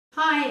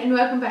Hi and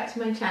welcome back to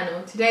my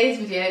channel. Today's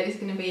video is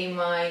going to be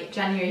my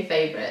January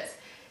favourites.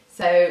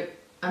 So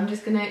I'm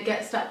just going to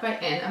get stuck right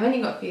in. I've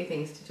only got a few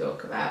things to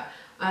talk about.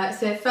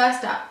 So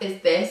first up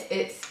is this.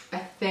 It's a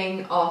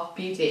thing of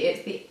beauty.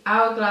 It's the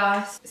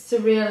Hourglass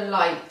Surreal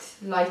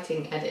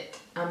Lighting Edit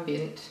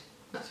Ambient.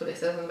 That's what it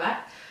says on the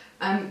back.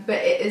 But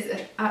it is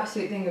an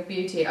absolute thing of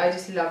beauty. I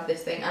just love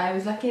this thing. I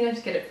was lucky enough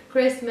to get it for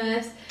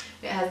Christmas.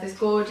 It has this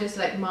gorgeous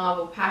like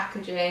marble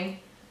packaging.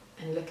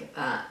 And look at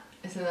that.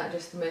 Isn't that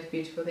just the most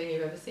beautiful thing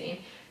you've ever seen?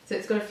 So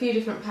it's got a few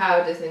different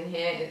powders in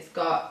here. It's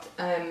got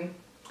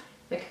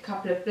like a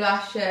couple of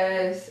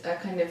blushes, a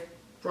kind of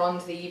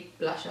bronzy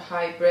blusher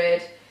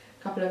hybrid,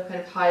 a couple of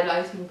kind of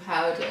highlighting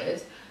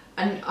powders,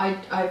 and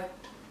I've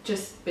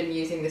just been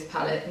using this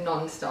palette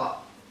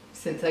non-stop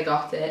since I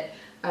got it.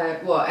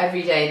 Well,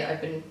 every day that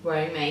I've been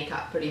wearing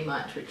makeup pretty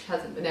much, which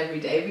hasn't been every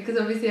day because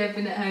obviously I've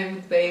been at home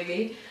with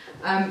baby.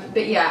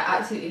 But yeah,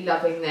 absolutely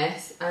loving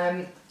this.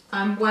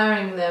 I'm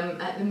wearing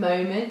them at the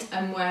moment.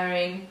 I'm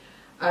wearing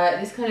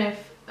this kind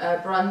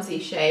of bronzy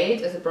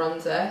shade as a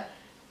bronzer,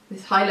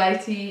 this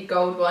highlighty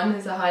gold one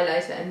as a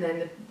highlighter, and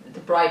then the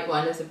bright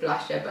one as a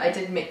blusher, but I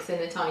did mix in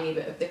a tiny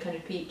bit of the kind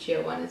of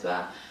peachier one as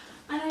well.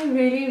 And I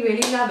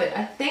really love it.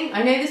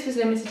 I know this was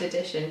limited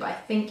edition, but I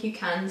think you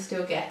can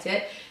still get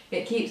it.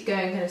 It keeps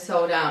going kind of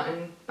sold out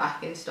and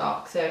back in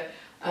stock. So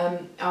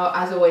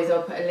as always,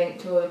 I'll put a link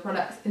to all the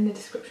products in the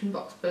description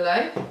box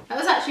below. That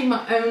was actually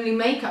my only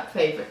makeup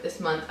favourite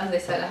this month. As I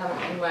said, I haven't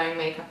been wearing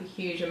makeup a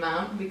huge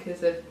amount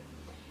because of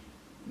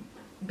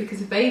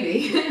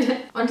baby.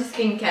 Onto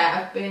skincare,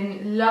 I've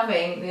been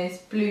loving this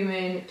Blue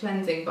Moon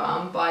Cleansing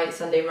Balm by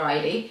Sunday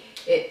Riley.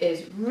 It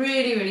is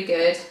really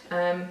good.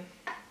 Oh,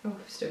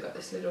 I've still got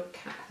this little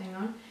cap thing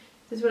on.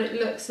 This is what it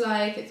looks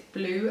like. It's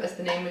blue, as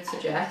the name would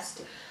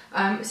suggest.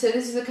 So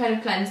this is the kind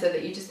of cleanser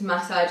that you just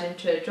massage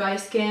into dry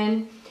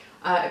skin.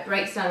 It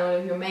breaks down all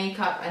of your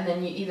makeup, and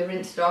then you either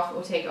rinse it off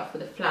or take it off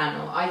with a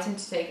flannel. I tend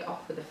to take it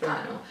off with a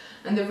flannel.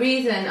 And the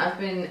reason I've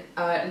been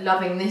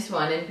loving this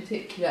one in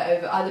particular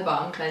over other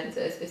balm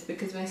cleansers is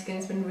because my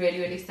skin's been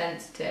really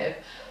sensitive.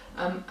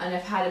 And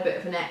I've had a bit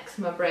of an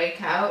eczema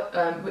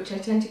breakout, which I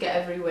tend to get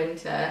every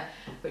winter,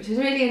 which is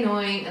really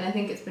annoying, and I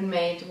think it's been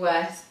made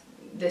worse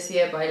this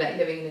year by like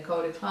living in a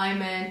colder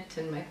climate,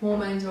 and my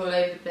hormones are all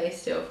over the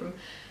place still from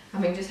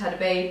having just had a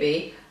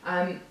baby.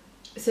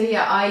 So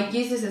yeah, I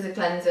use this as a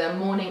cleanser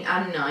morning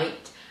and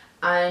night,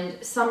 and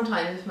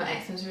sometimes if my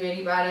eczema's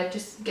really bad, I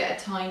just get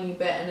a tiny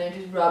bit and I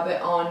just rub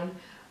it on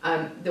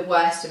the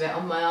worst of it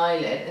on my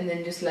eyelid, and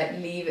then just like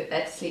leave it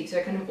there to sleep. So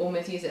I kind of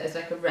almost use it as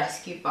like a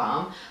rescue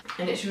balm,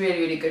 and it's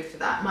really good for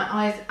that. My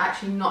eye's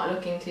actually not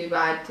looking too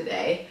bad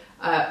today,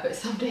 but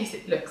some days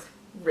it looks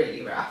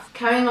really rough.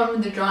 Carrying on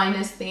with the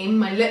dryness theme,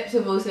 my lips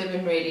have also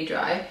been really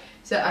dry.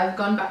 So I've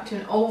gone back to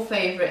an old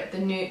favourite, the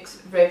Nuxe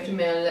Reve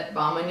Miel lip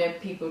balm. I know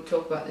people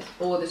talk about this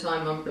all the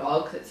time on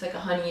blogs. It's like a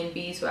honey and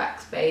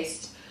beeswax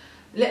based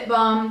lip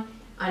balm,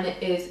 and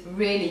it is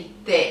really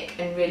thick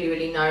and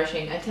really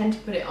nourishing. I tend to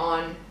put it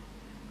on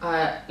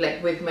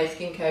like with my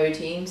skincare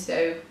routine,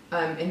 so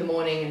in the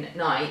morning and at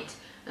night,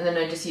 and then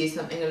I just use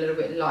something a little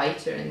bit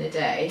lighter in the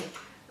day.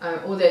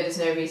 Although there's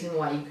no reason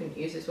why you couldn't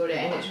use this all day,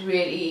 and it's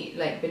really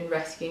like been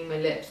rescuing my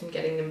lips and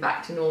getting them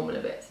back to normal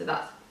a bit, so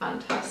that's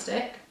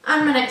fantastic.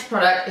 And my next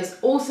product is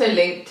also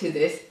linked to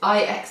this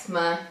eye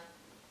eczema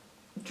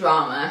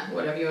drama,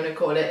 whatever you want to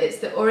call it. It's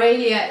the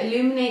Aurelia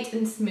Illuminate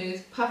and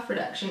Smooth Puff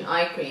Reduction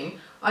Eye Cream.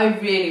 I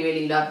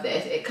really love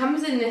this. It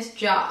comes in this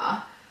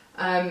jar,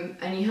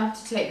 and you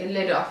have to take the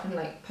lid off and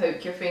like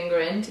poke your finger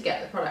in to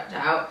get the product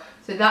out.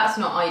 So that's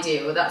not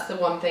ideal. That's the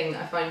one thing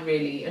that I find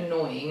really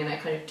annoying and I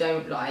kind of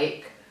don't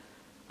like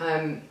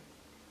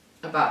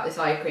about this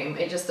eye cream.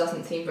 It just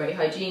doesn't seem very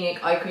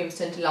hygienic. Eye creams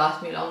tend to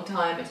last me a long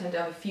time. I tend to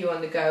have a few on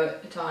the go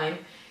at a time,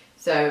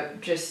 so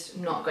just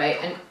not great.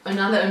 And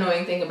another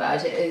annoying thing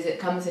about it is it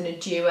comes in a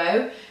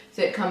duo.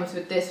 So it comes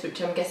with this,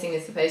 which I'm guessing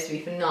is supposed to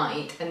be for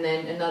night, and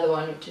then another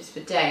one which is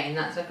for day, and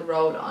that's like a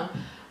roll-on.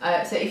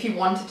 So if you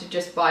wanted to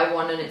just buy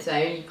one on its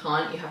own, you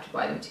can't, you have to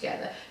buy them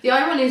together. The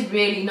eye one is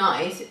really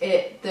nice.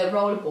 The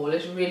roller ball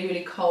is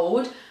really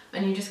cold,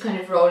 and you just kind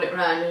of roll it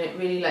around and it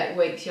really like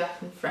wakes you up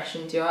and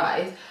freshens your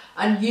eyes.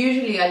 And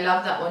usually I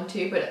love that one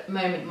too, but at the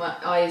moment my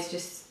eyes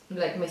just,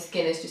 like my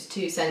skin is just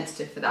too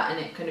sensitive for that,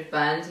 and it kind of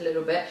burns a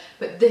little bit.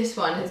 But this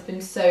one has been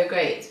so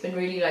great. It's been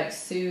really like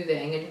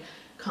soothing and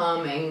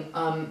calming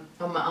on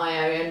my eye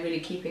area and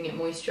really keeping it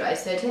moisturised.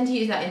 So I tend to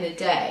use that in the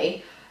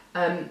day,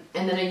 and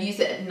then I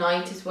use it at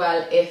night as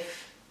well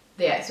if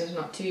the eczema's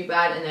not too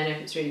bad, and then if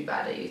it's really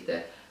bad I use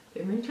the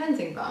Blue Moon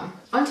Cleansing Balm.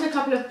 Onto a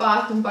couple of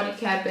bath and body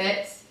care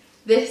bits.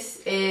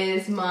 This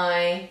is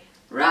my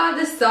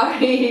rather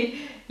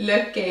sorry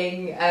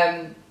looking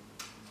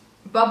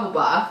bubble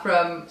bath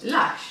from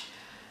Lush.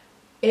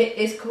 It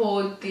is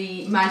called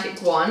the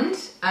Magic Wand,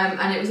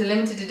 and it was a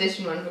limited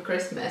edition one for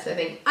Christmas, I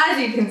think. As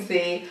you can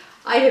see,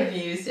 I have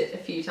used it a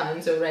few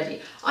times already.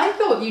 I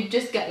thought you'd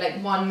just get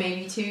like one,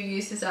 maybe two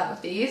uses out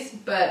of these,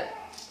 but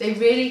they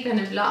really kind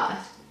of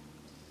last.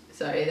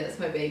 Sorry, that's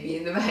my baby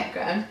in the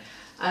background.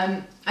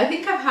 I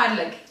think I've had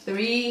like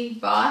 3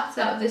 baths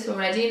out of this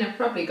already, and I've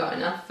probably got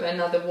enough for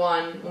another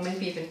 1 or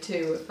maybe even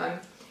 2 if I'm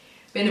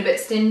being a bit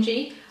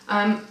stingy.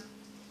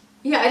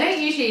 Yeah, I don't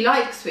usually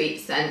like sweet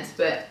scents,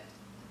 but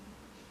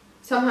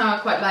somehow I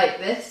quite like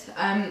this.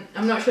 I'm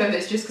not sure if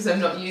it's just because I'm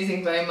not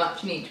using very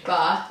much in each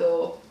bath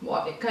or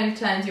what. It kind of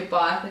turns your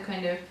bath a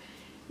kind of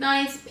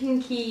nice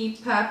pinky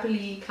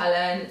purpley colour,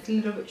 and it's a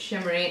little bit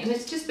shimmery, and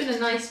it's just been a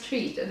nice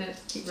treat. I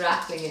don't keep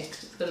rattling it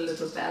because it's got a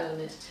little bell on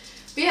it.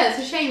 But yeah, it's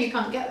a shame you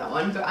can't get that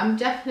one, but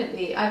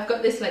I've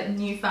got this like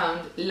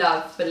newfound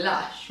love for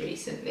Lush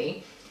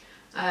recently.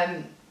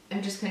 I've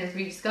just kind of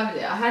rediscovered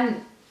it. I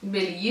hadn't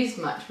really used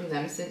much from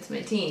them since my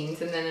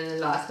teens, and then in the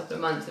last couple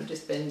of months I've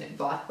just been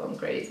bath bomb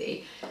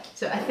crazy.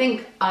 So I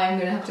think I'm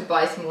going to have to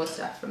buy some more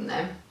stuff from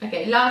them.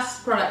 Okay,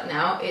 last product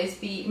now is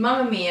the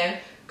Mamma Mia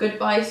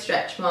Goodbye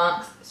Stretch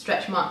Mark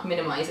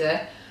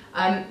Minimizer.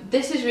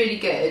 This is really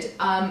good.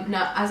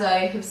 Now, as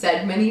I have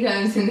said many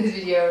times in this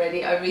video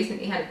already, I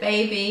recently had a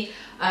baby,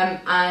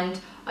 and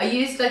I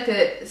used like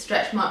a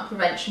stretch mark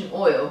prevention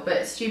oil,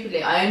 but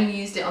stupidly I only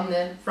used it on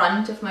the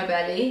front of my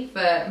belly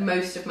for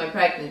most of my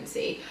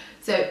pregnancy.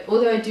 So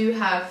although I do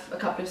have a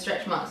couple of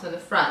stretch marks on the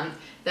front,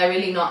 they're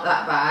really not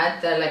that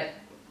bad. They're like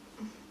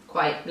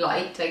quite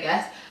light, I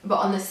guess. But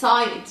on the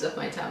sides of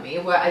my tummy,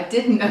 where I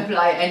didn't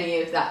apply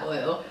any of that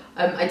oil,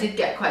 I did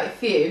get quite a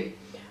few,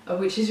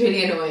 which is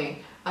really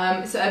annoying.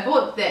 So I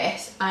bought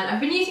this, and I've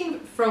been using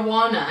it for a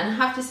while now, and I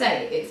have to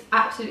say it's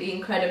absolutely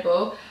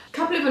incredible. A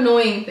couple of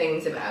annoying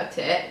things about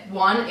it.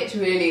 1, it's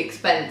really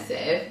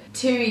expensive.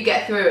 2, you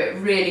get through it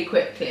really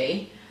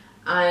quickly.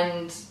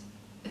 And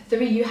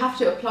 3, you have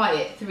to apply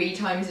it 3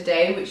 times a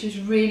day, which is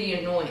really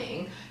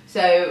annoying.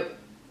 So,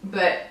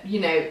 but you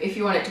know, if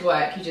you want it to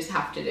work, you just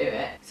have to do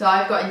it. So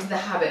I've got into the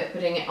habit of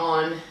putting it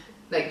on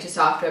like just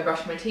after I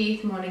brush my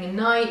teeth, morning and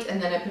night,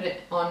 and then I put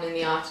it on in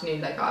the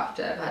afternoon, like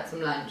after I've had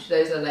some lunch.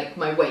 Those are like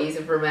my ways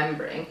of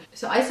remembering.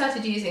 So I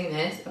started using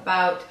this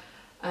about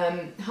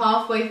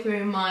halfway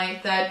through my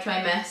 3rd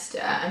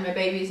trimester, and my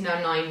baby is now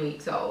 9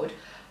 weeks old.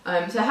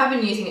 So I have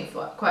been using it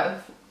for quite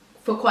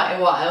a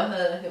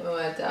while. Get my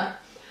words out.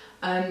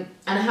 And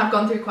I have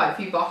gone through quite a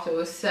few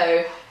bottles.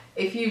 So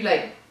if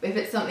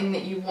it's something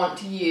that you want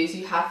to use,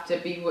 you have to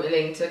be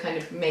willing to kind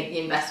of make the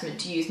investment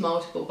to use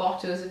multiple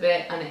bottles of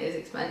it, and it is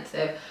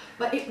expensive.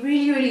 But it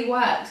really, really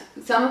works.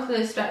 Some of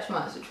those stretch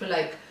marks, which were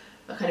like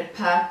a kind of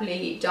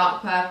purpley,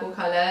 dark purple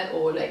colour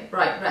or like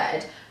bright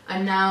red,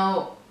 are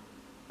now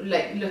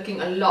like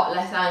looking a lot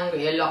less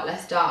angry, a lot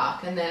less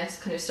dark, and they're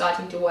kind of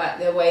starting to work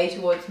their way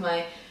towards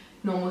my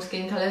normal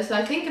skin colour. So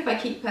I think if I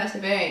keep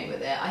persevering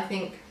with it, I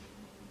think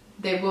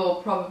they will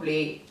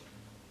probably,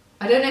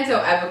 I don't know if they'll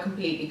ever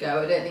completely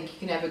go. I don't think you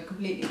can ever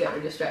completely get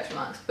rid of stretch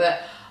marks,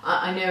 but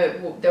I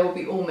know they will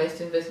be almost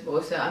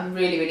invisible, so I'm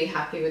really, really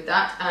happy with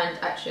that, and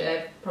actually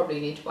I probably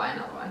need to buy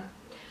another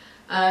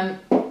one.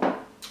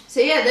 So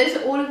yeah, those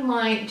are all of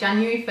my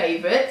January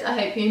favourites. I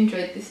hope you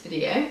enjoyed this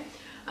video.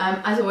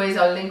 As always,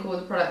 I'll link all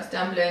the products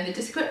down below in the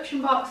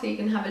description box so you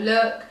can have a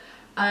look.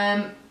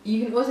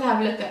 You can also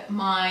have a look at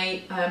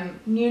my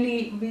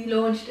newly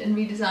relaunched and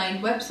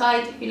redesigned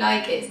website if you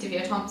like. It's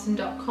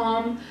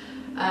diviathompson.com.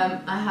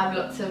 I have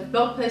lots of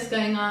blog posts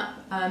going up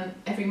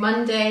every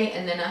Monday,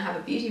 and then I have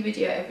a beauty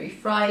video every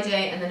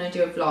Friday, and then I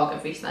do a vlog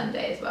every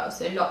Sunday as well.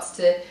 So lots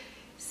to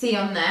see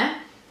on there.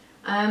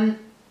 And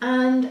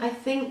I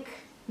think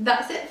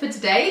that's it for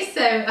today.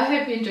 So I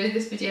hope you enjoyed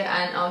this video,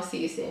 and I'll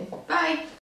see you soon. Bye!